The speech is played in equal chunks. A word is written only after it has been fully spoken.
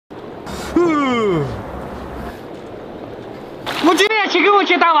你跟我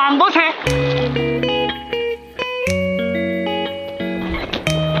去打王八车。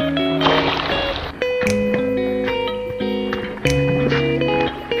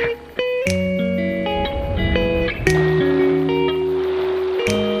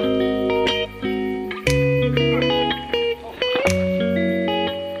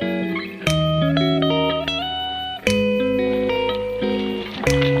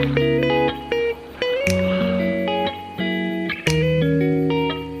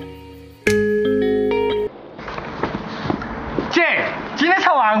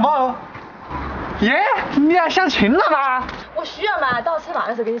耶，你要相亲了吗？我需要嘛，等我吃饭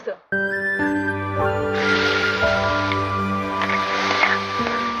的时候跟你说。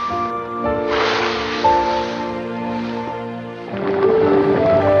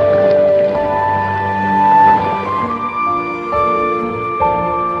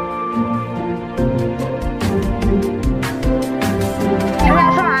全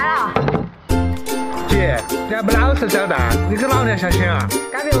家吃饭了。姐，你还不老实交代，你跟老娘相亲啊？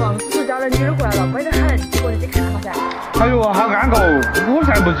该别忘，叔叔家的女儿过来了，乖得很，你过来去看嘛噻。哎呦，好尴尬哦，我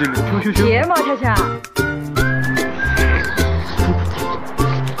才不急呢，咻。别嘛，乔乔。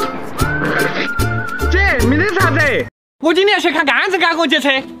姐，明天啥子？我今天要去看杆子赶过节车。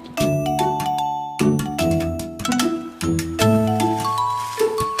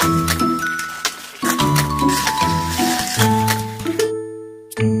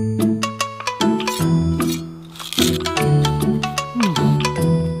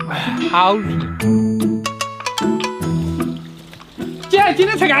好热。姐，今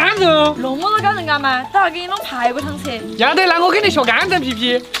天吃杆子哦。弄么多杆子干嘛？等下给你弄排骨汤吃。要得，那我给你学杆子皮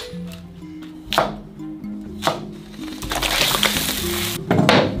皮。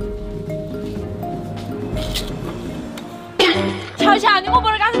乔乔，你我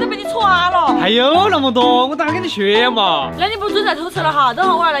包的杆子都被你抓了。还有那么多，我当然给你学嘛。那你不准再偷吃了哈，等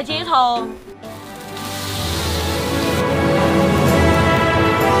会我要来检查哦。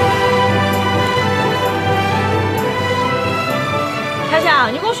乔乔，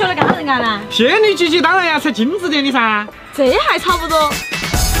你给我学了干啥子干呢？仙女姐姐当然要吃精致点的噻。这还差不多。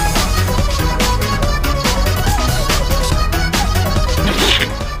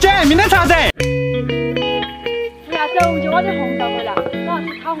姐，明天啥子？哎呀，走，就挖点红烧回来，等下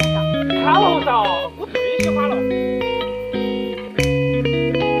去烤红烧。烤红烧，我最喜欢了。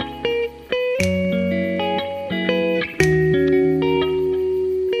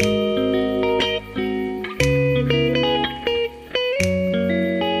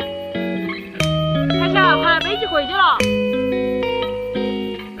乔乔，快来背起回去了。